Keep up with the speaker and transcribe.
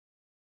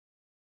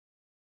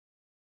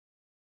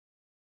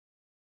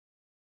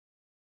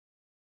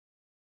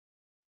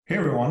Hey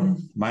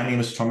everyone, my name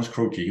is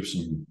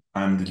Krogh-Jacobsen.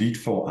 I'm the lead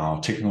for our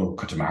technical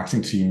content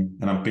marketing team,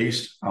 and I'm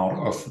based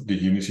out of the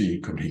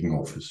Unity Copenhagen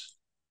office.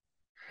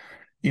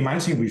 In my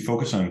team, we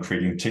focus on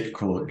creating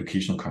technical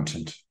educational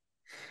content,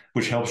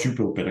 which helps you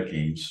build better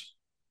games.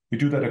 We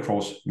do that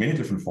across many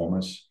different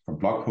formats, from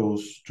blog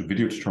posts to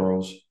video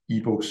tutorials,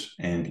 ebooks,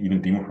 and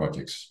even demo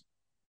projects.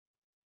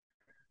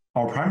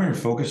 Our primary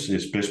focus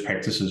is best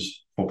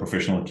practices for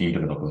professional game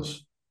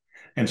developers.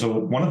 And so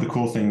one of the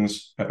cool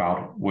things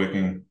about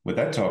working with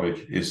that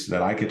topic is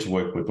that I get to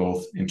work with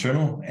both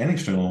internal and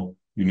external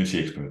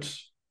Unity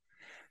experts.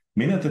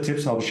 Many of the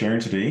tips I'll be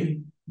sharing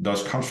today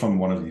thus comes from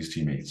one of these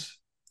teammates.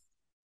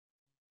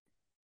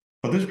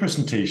 For this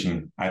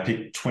presentation, I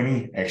picked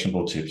 20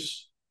 actionable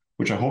tips,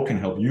 which I hope can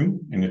help you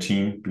and your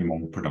team be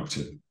more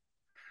productive.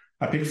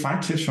 I picked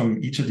 5 tips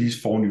from each of these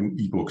 4 new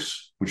ebooks,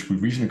 which we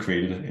recently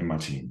created in my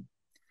team.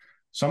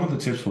 Some of the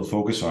tips will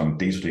focus on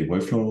day-to-day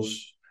workflows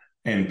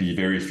and be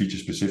very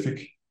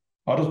feature-specific.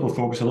 Others will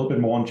focus a little bit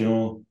more on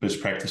general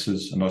best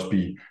practices and thus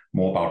be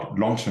more about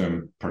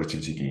long-term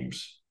productivity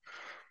games.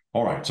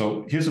 All right,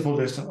 so here's a full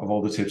list of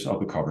all the tips I'll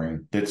be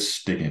covering.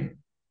 Let's dig in.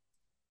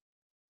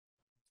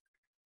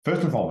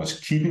 First and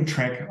foremost, keeping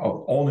track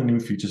of all the new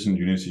features in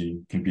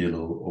Unity can be a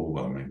little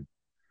overwhelming.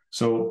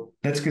 So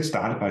let's get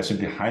started by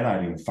simply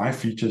highlighting 5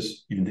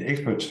 features even the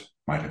experts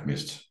might have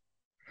missed.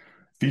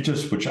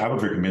 Features which I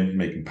would recommend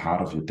making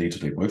part of your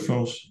day-to-day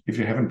workflows if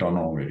you haven't done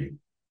already.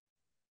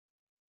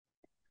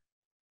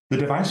 The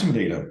device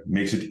simulator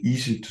makes it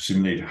easy to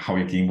simulate how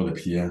your game will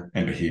appear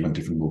and behave on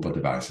different mobile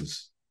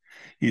devices.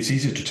 It's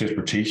easy to test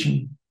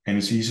rotation, and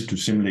it's easy to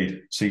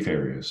simulate safe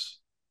areas.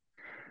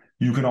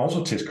 You can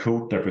also test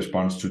code that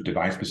responds to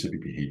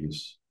device-specific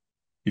behaviors.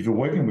 If you're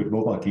working with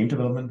mobile game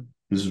development,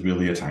 this is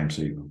really a time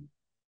saver.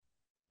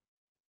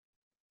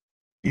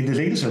 In the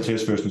latest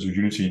LTS versions of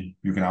Unity,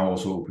 you can now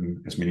also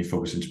open as many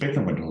focus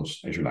inspector windows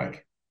as you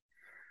like.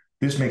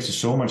 This makes it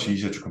so much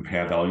easier to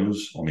compare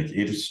values or make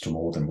edits to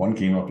more than one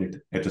game object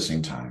at the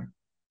same time.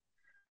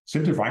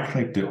 Simply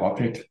right-click the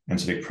object and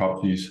select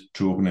Properties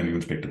to open a new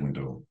inspector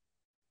window.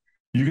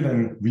 You can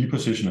then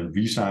reposition and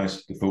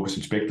resize the focus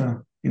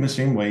inspector in the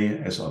same way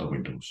as other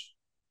windows.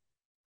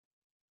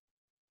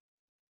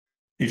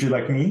 If you,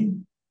 like me,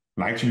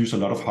 like to use a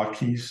lot of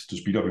hotkeys to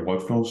speed up your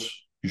workflows,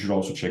 you should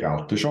also check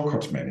out the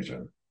Shortcuts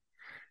Manager.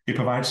 It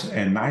provides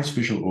a nice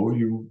visual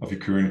overview of your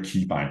current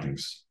key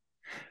bindings.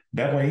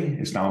 That way,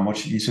 it's now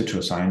much easier to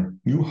assign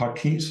new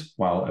hotkeys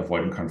while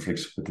avoiding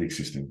conflicts with the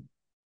existing.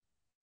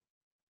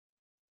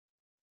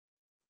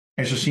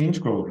 As your scenes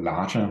grow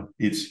larger,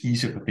 it's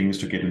easier for things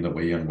to get in the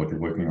way on what you're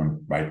working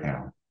on right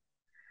now.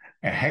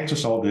 A hack to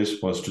solve this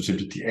was to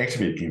simply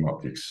deactivate game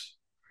objects.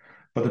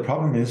 But the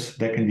problem is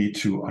that can lead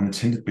to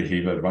unintended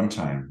behavior at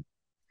runtime.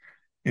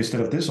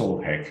 Instead of this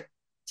old hack,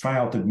 try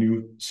out the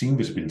new scene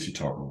visibility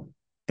toggle.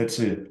 That's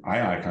the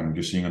eye icon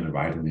you're seeing on the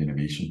right in the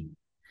animation.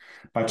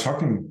 By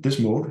toggling this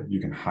mode,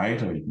 you can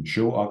hide or you can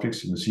show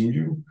objects in the scene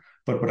view,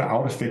 but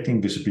without affecting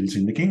visibility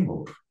in the game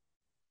mode.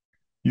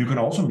 You can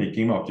also make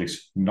game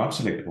objects not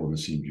selectable in the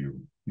scene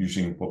view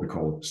using what we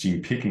call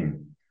scene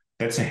picking.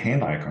 That's a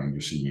hand icon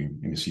you're seeing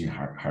in the scene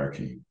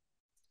hierarchy.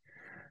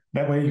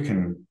 That way you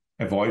can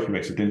avoid you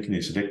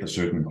accidentally select a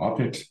certain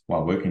object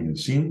while working in the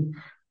scene,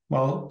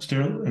 while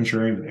still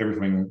ensuring that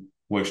everything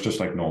works just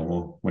like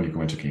normal when you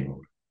go into game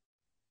mode.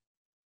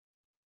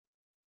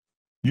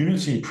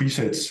 Unity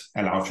presets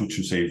allows you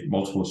to save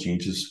multiple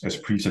changes as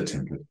a preset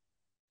template.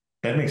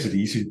 That makes it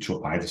easy to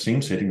apply the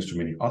same settings to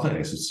many other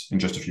assets in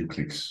just a few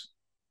clicks.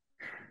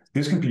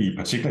 This can be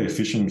particularly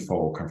efficient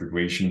for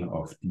configuration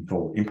of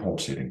default import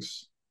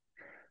settings.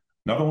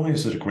 Not only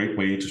is it a great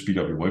way to speed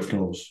up your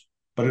workflows,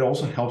 but it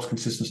also helps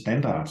consistent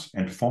standards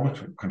and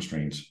performance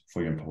constraints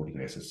for your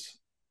imported assets.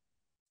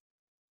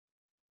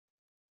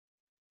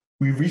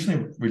 We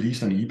recently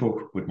released an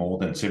ebook with more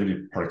than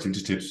 70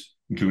 productivity tips,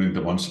 including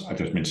the ones I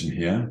just mentioned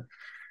here.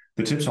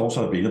 The tips are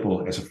also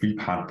available as a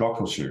 3-part blog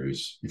post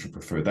series, if you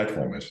prefer that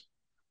format.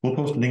 We'll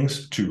post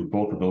links to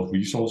both of those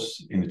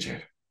resources in the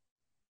chat.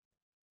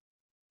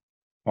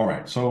 All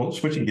right, so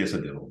switching gears a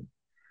little.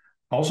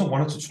 I also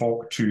wanted to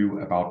talk to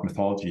you about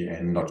methodology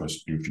and not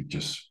just new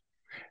features.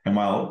 And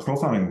while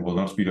profiling will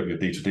not speed up your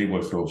day-to-day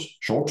workflows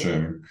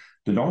short-term,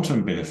 the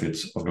long-term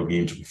benefits of looking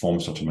into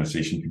performance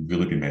optimization can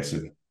really be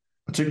massive,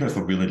 particularly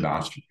for really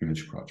large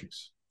Unity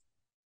projects.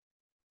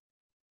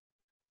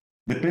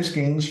 The best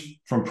gains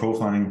from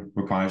profiling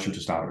requires you to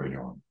start early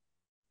on.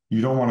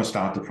 You don't want to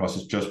start the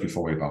process just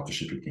before you're about to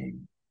ship your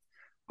game.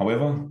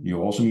 However,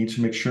 you also need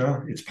to make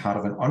sure it's part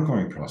of an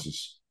ongoing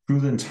process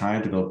through the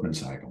entire development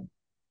cycle.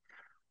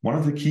 One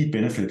of the key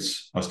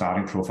benefits of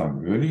starting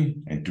profiling early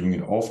and doing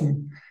it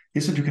often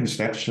is that you can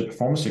establish a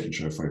performance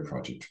signature for your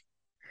project.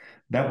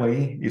 That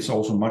way, it's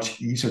also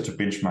much easier to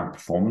benchmark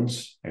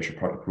performance as your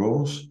project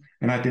grows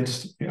and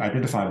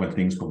identify when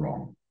things go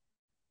wrong.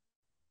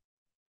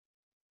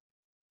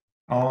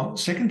 Our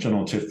second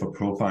general tip for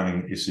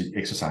profiling is the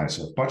exercise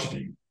of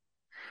budgeting.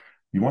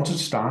 You want to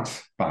start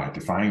by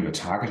defining your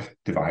target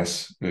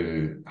device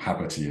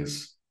hardware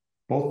tiers,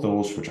 both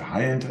those which are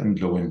high-end and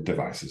low-end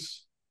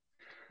devices.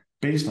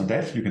 Based on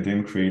that, you can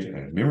then create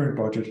a memory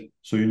budget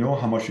so you know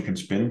how much you can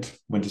spend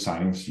when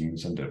designing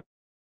scenes and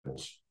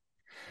levels.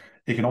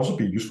 It can also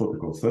be useful to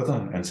go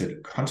further and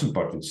set content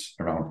budgets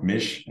around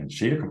mesh and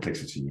shader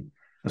complexity,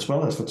 as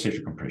well as for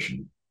texture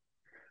compression.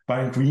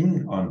 By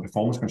agreeing on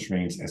performance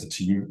constraints as a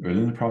team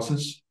early in the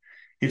process,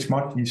 it's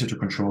much easier to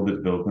control the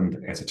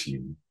development as a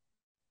team.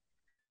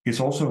 It's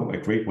also a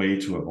great way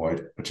to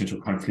avoid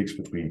potential conflicts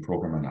between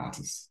programmer and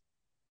artists.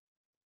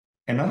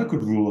 Another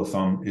good rule of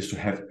thumb is to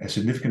have a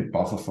significant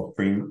buffer for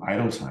frame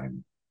idle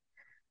time.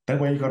 That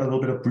way you got a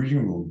little bit of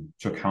breathing room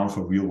to account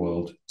for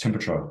real-world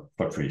temperature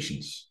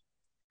fluctuations.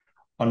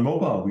 On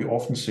mobile, we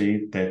often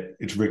say that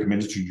it's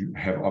recommended to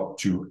have up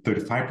to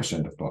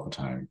 35% of buffer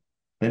time.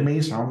 That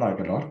may sound like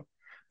a lot,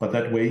 but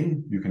that way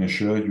you can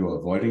ensure you're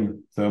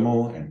avoiding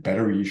thermal and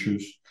battery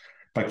issues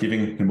by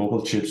giving the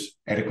mobile chips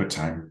adequate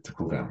time to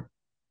cool down.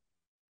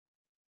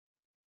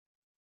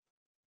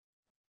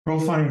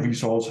 Profiling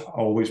results are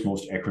always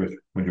most accurate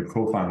when you're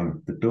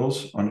profiling the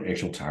builds on the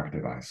actual target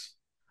device.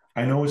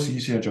 I know it's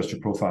easier just to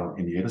profile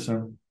in the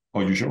editor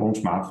or use your own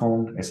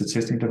smartphone as a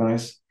testing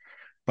device,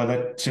 but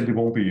that simply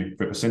won't be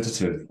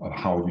representative of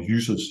how your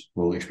users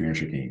will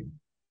experience your game.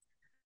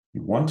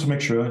 You want to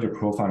make sure you're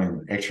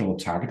profiling the actual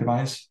target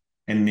device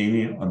and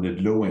mainly on the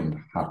low-end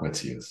hardware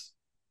tiers.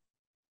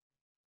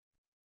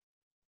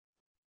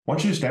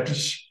 Once you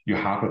establish your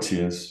hardware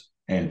tiers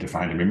and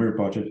define the memory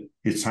budget,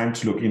 it's time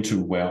to look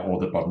into where all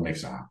the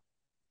bottlenecks are.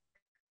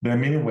 There are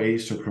many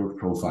ways to approach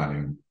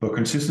profiling, but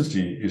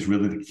consistency is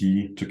really the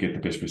key to get the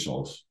best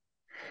results.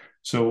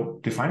 So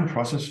define a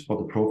process for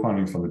the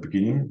profiling from the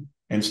beginning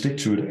and stick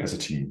to it as a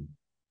team.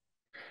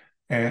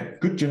 A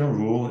good general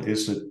rule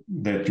is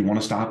that you want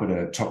to start with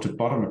a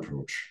top-to-bottom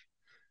approach.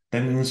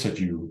 That means that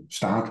you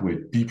start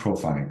with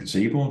deprofiling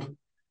disabled,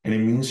 and it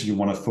means you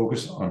want to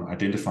focus on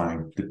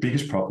identifying the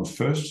biggest problems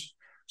first,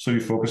 so you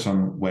focus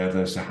on where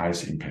there's the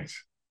highest impact.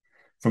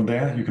 From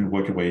there, you can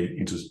work your way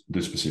into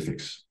the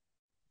specifics.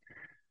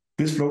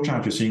 This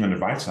flowchart you're seeing on the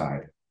right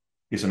side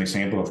is an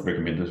example of a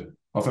recommended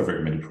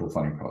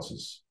profiling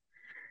process.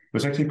 It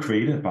was actually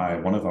created by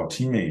one of our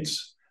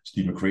teammates,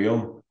 Steve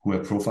McGrail, who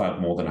had profiled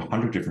more than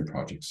 100 different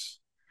projects.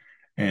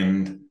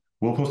 And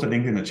we'll post a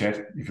link in the chat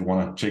if you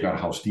want to check out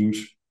how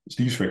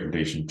Steve's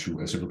recommendation to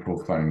a simple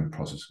profiling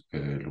process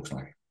looks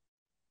like.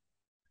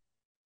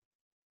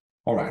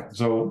 All right,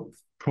 so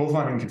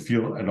profiling can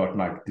feel a lot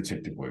like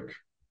detective work.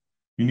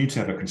 You need to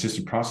have a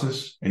consistent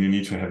process and you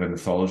need to have a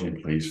methodology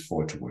in place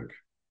for it to work.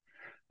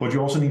 But you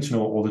also need to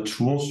know all the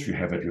tools you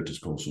have at your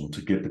disposal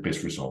to get the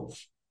best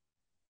results.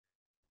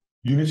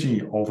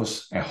 Unity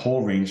offers a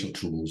whole range of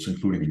tools,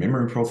 including the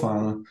memory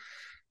profiler,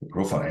 the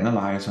profile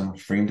analyzer,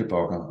 frame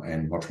debugger,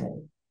 and much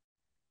more.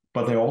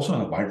 But there are also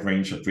a wide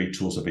range of great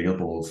tools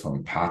available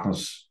from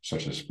partners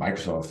such as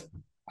Microsoft,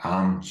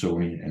 ARM,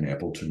 Sony, and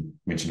Apple, to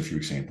mention a few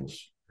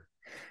examples.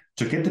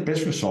 To get the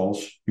best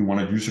results, you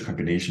want to use a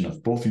combination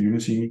of both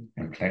Unity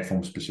and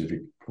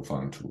platform-specific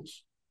profiling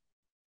tools.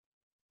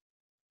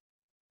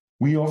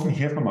 We often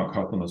hear from our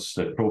customers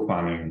that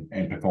profiling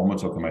and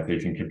performance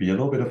optimization can be a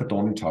little bit of a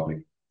daunting topic,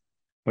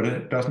 but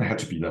it doesn't have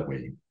to be that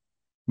way.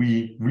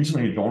 We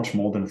recently launched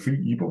more than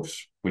 3 ebooks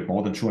with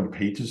more than 200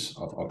 pages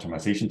of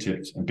optimization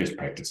tips and best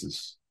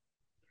practices.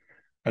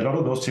 A lot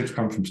of those tips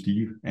come from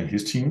Steve and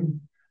his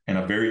team and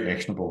are very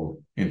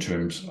actionable in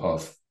terms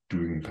of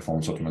doing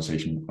performance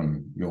optimization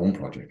on your own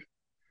project.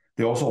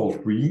 They're also all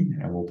free,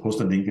 and we'll post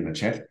a link in the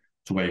chat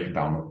to where you can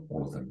download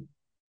all of them.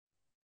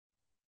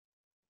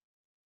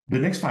 The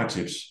next 5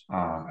 tips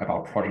are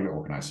about project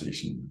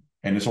organization,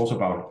 and it's also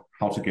about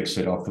how to get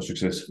set up for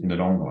success in the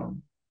long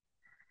run.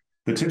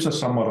 The tips are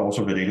somewhat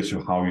also related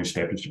to how you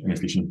establish an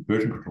efficient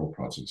version control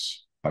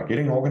process by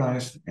getting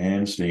organized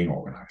and staying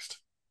organized.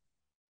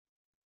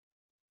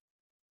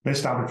 Let's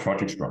start with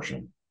project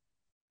structure.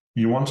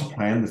 You want to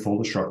plan the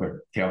folder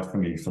structure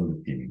carefully from the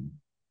beginning.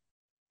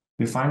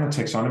 Define a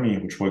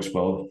taxonomy which works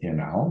well here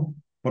now,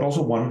 but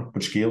also one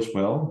which scales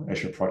well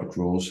as your project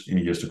grows in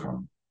the years to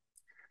come.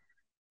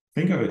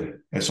 Think of it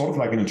as sort of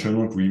like an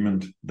internal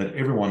agreement that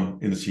everyone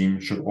in the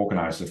team should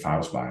organize their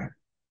files by.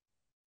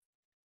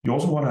 You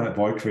also want to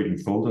avoid creating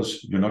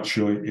folders you're not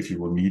sure if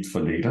you will need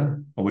for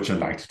later or which are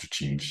likely to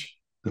change.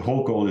 The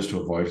whole goal is to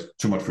avoid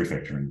too much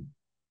refactoring.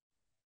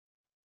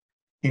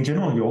 In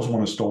general, you also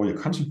want to store your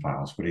content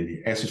files within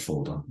the assets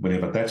folder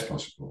whenever that's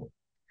possible.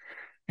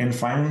 And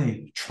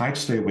finally, try to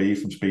stay away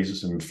from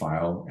spaces in the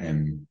file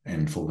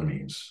and folder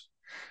names.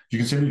 You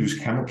can simply use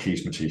camel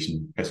case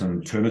notation as an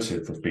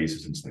alternative for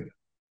spaces instead.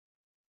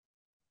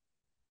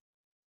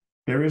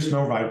 There is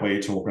no right way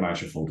to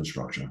organize your folder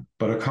structure,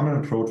 but a common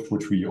approach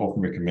which we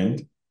often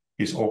recommend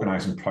is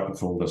organizing project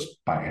folders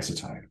by asset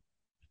type.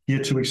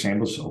 Here are 2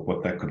 examples of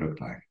what that could look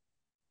like.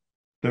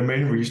 There are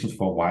many reasons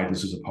for why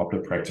this is a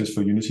popular practice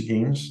for Unity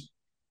games.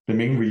 The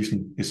main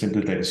reason is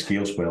simply that it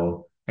scales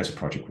well as a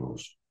project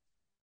grows.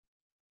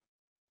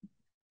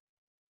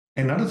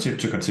 Another tip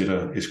to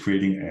consider is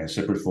creating a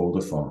separate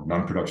folder for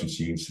non-production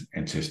scenes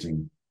and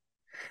testing.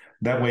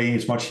 That way,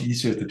 it's much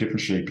easier to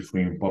differentiate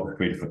between what was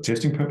created for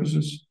testing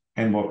purposes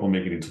and what will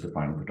make it into the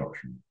final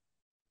production.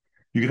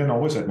 You can then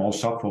always add more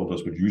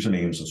subfolders with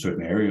usernames of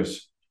certain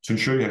areas to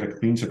ensure you have a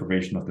clean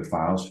separation of the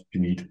files you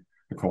need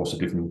across the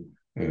different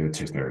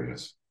test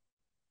areas.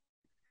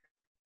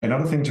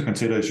 Another thing to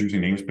consider is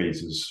using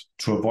namespaces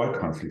to avoid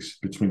conflicts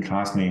between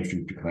class names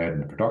you declared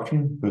in the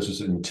production versus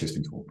in the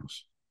testing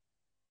folders.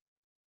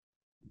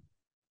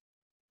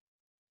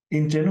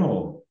 In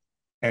general,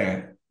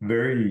 a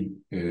very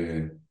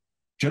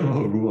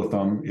general rule of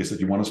thumb is that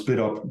you want to split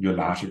up your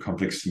larger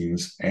complex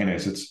scenes and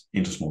assets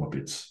into smaller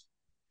bits.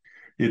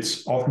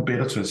 It's often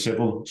better to have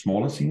several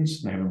smaller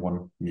scenes than having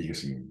one mega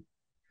scene.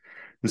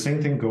 The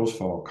same thing goes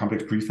for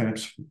complex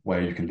prefabs,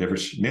 where you can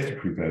leverage nested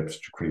prefabs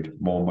to create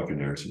more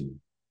modularity.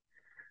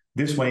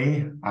 This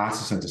way,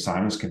 artists and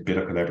designers can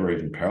better collaborate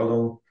in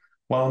parallel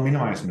while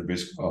minimizing the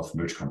risk of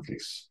merge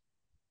conflicts.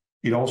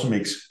 It also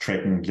makes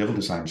tracking level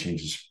design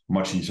changes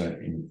much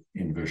easier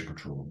in version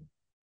control.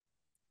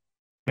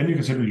 Then you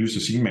can simply use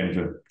the scene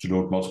manager to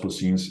load multiple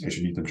scenes as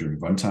you need them during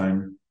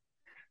runtime.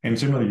 And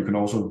similarly, you can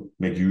also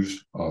make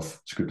use of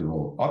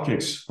scriptable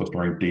objects for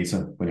storing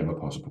data whenever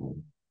possible.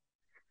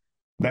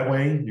 That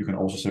way, you can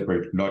also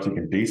separate logic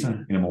and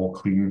data in a more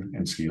clean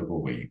and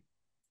scalable way.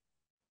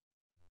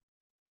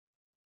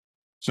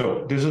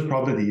 So this is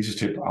probably the easiest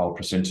tip I'll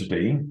present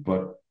today,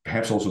 but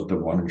perhaps also the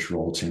one which we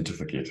all tend to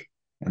forget.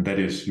 And that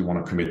is you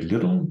want to commit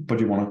little, but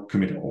you want to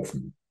commit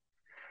often.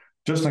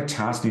 Just like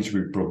tasks need to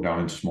be broken down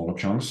into smaller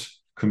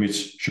chunks, commits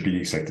should be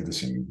exactly the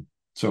same.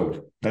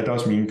 So that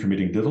does mean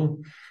committing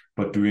little,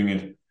 but doing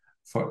it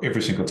for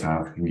every single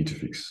task you need to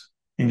fix.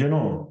 In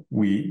general,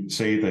 we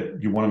say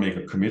that you want to make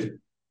a commit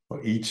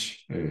for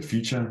each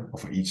feature or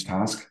for each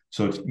task,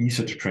 so it's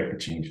easier to track the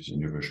changes in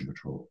your version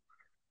control.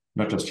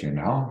 Not just here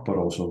now, but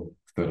also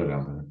further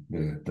down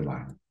the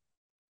line.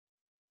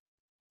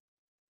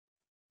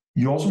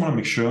 You also want to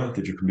make sure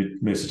that your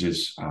commit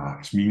messages are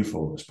as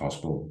meaningful as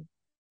possible.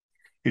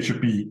 It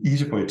should be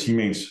easy for your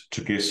teammates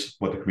to guess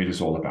what the commit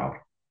is all about.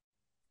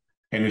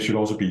 And it should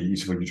also be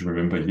easy for you to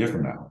remember a year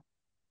from now.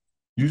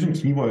 Using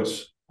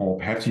keywords, or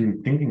perhaps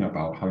even thinking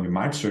about how you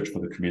might search for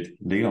the commit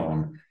later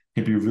on,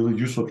 can be a really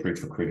useful trick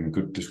for creating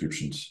good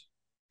descriptions.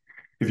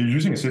 If you're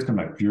using a system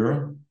like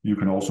Jira, you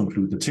can also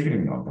include the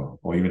ticketing number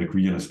or even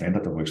agree on a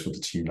standard that works for the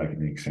team, like in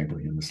the example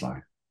here in the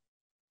slide.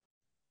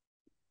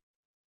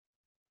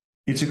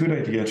 It's a good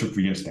idea to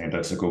agree on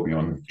standards that go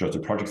beyond just the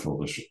project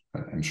folder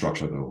and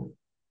structure, though.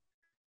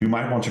 You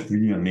might want to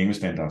agree on naming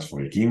standards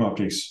for your game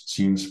objects,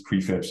 scenes,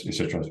 prefabs,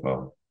 etc. as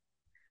well.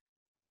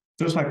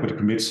 Just like with the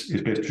commits,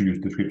 it's best to use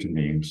descriptive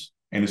names,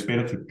 and it's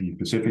better to be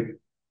specific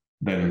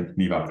than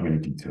leave out too many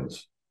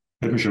details.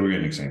 Let me show you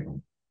an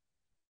example.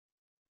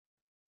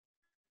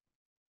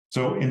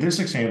 So in this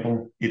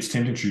example, it's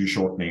tempting to use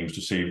short names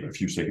to save a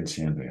few seconds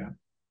here and there.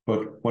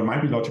 But what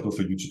might be logical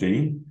for you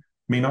today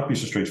may not be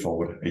so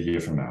straightforward a year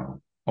from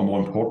now, or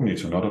more importantly,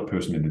 to another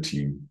person in the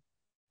team.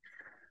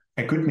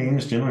 A good name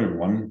is generally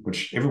one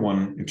which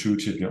everyone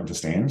intuitively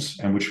understands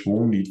and which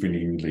won't need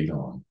renaming later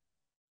on.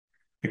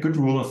 A good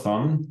rule of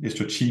thumb is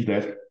to achieve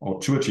that,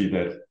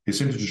 is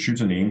simply to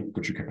choose a name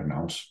which you can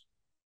pronounce.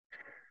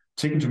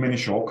 Taking too many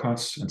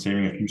shortcuts and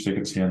saving a few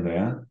seconds here and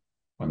there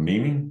on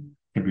naming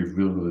can be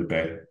really, really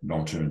bad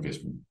long-term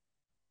investment.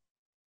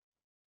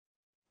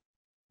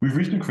 We've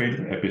recently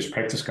created a best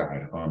practice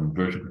guide on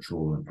version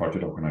control and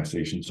project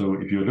organization. So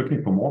if you're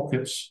looking for more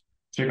tips,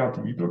 check out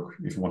the ebook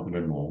if you want to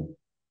learn more.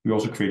 We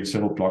also created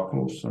several blog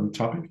posts on the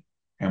topic,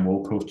 and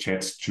we'll post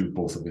chats to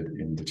both of it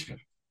in the chat.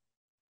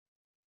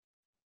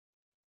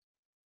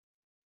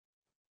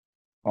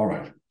 All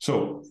right,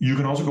 so you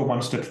can also go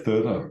one step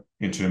further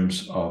in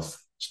terms of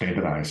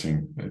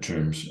standardizing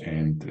terms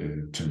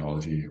and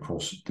terminology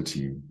across the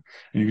team.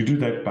 And you can do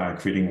that by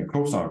creating a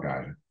code style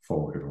guide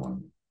for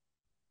everyone.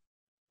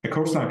 A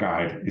code style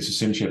guide is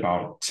essentially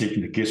about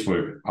taking the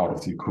guesswork out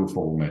of the code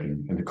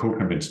formatting and the code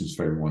conventions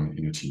for everyone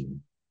in your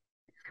team.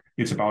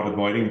 It's about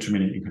avoiding too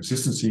many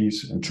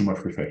inconsistencies and too much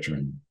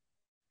refactoring.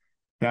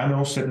 There are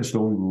no set in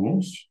stone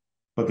rules,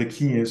 but the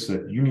key is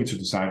that you need to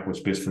decide what's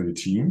best for your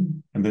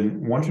team. And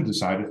then once you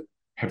decide it,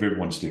 have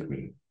everyone stick with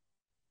it.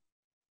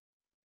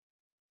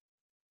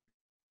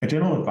 A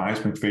general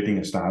advice when creating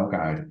a style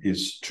guide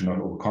is to not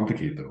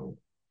overcomplicate though.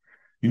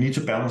 You need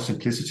to balance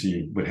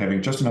simplicity with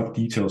having just enough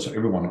details so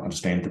everyone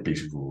understands the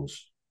basic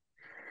rules.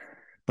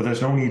 But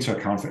there's no need to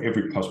account for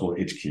every possible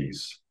edge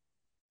case.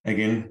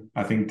 Again,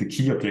 I think the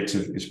key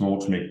objective is more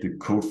to make the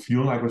code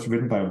feel like it was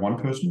written by one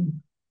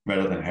person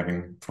rather than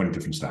having 20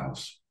 different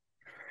styles.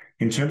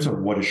 In terms of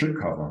what it should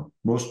cover,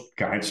 most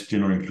guides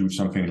generally include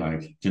something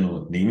like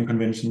general naming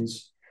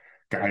conventions,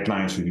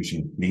 guidelines for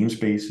using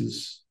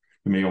namespaces.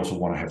 You may also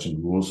want to have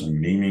some rules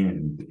on naming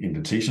and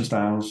indentation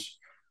styles,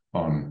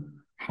 on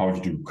how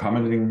you do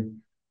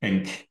commenting,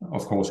 and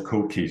of course,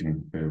 code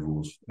casing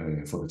rules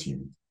for the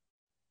team.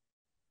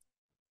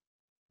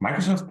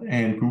 Microsoft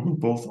and Google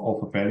both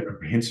offer fairly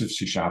comprehensive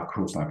C#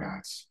 code style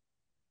guides.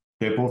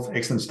 They're both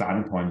excellent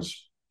starting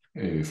points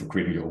for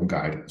creating your own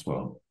guide as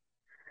well.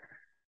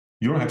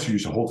 You don't have to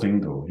use the whole thing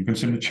though. You can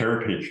simply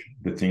cherry pick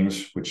the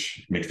things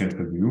which make sense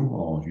for you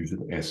or use it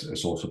as a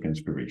source of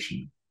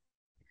inspiration.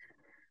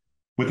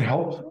 With the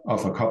help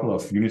of a couple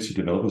of Unity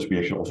developers, we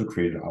actually also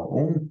created our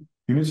own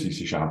Unity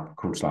C#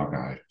 code style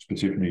guide,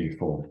 specifically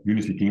for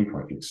Unity game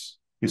projects.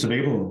 It's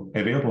available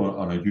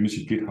on a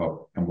Unity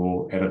GitHub, and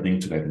we'll add a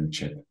link to that in the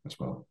chat as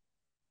well.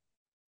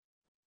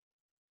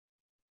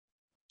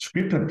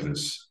 Script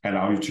templates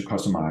allow you to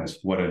customize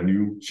what a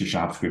new C#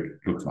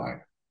 script looks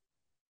like.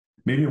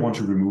 Maybe you want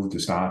to remove the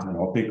start and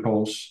update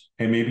calls,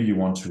 and maybe you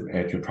want to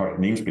add your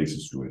project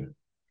namespaces to it.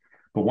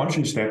 But once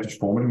you establish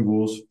formatting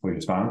rules for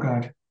your style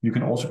guide, you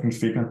can also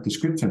configure the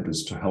script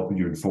templates to help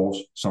you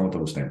enforce some of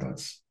those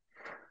standards.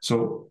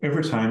 So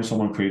every time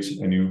someone creates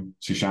a new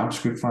C#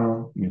 script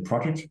file in your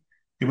project,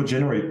 it will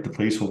generate the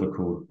placeholder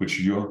code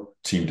which your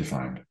team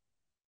defined.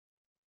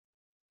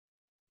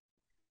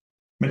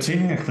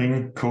 Maintaining a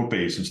clean code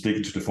base and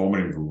sticking to the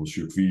formatting rules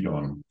you agreed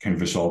on can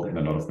result in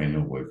a lot of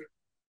manual work.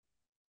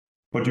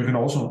 But you can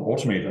also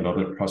automate a lot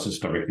of the process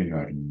directly in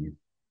your IDE.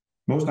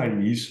 Most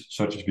IDEs,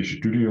 such as Visual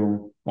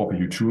Studio, offer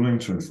you tooling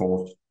to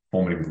enforce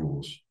formatting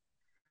rules.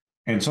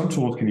 And some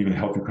tools can even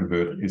help you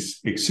convert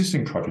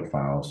existing project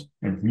files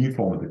and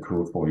reformat the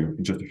code for you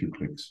in just a few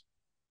clicks.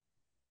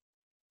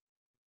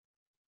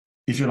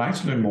 If you'd like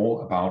to learn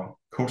more about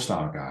code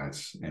style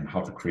guides and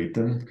how to create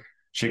them,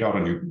 check out a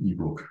new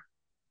ebook.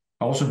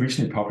 I also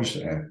recently published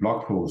a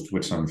blog post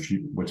with a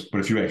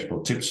few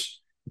expert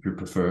tips if you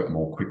prefer a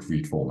more quick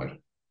read format.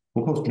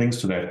 We'll post links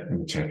to that in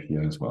the chat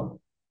here as well.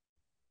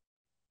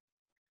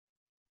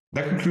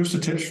 That concludes the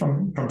tips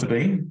from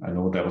today. I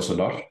know that was a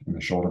lot in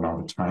a short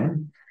amount of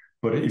time,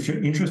 but if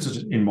you're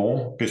interested in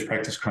more best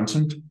practice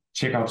content,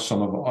 check out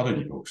some of our other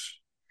ebooks.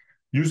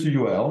 Use the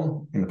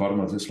URL in the bottom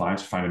of the slide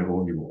to find an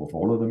overview of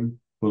all of them.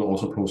 We'll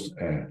also post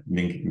a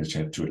link in the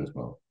chat to it as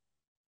well.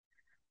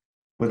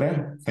 With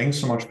that, thanks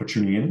so much for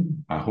tuning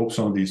in. I hope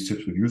some of these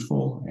tips were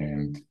useful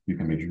and you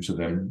can make use of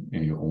them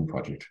in your own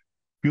project.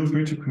 Feel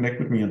free to connect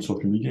with me on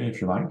social media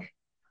if you like.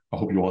 I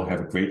hope you all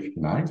have a great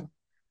night.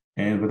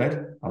 And with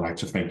that, I'd like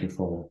to thank you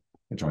for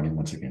joining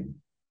once again.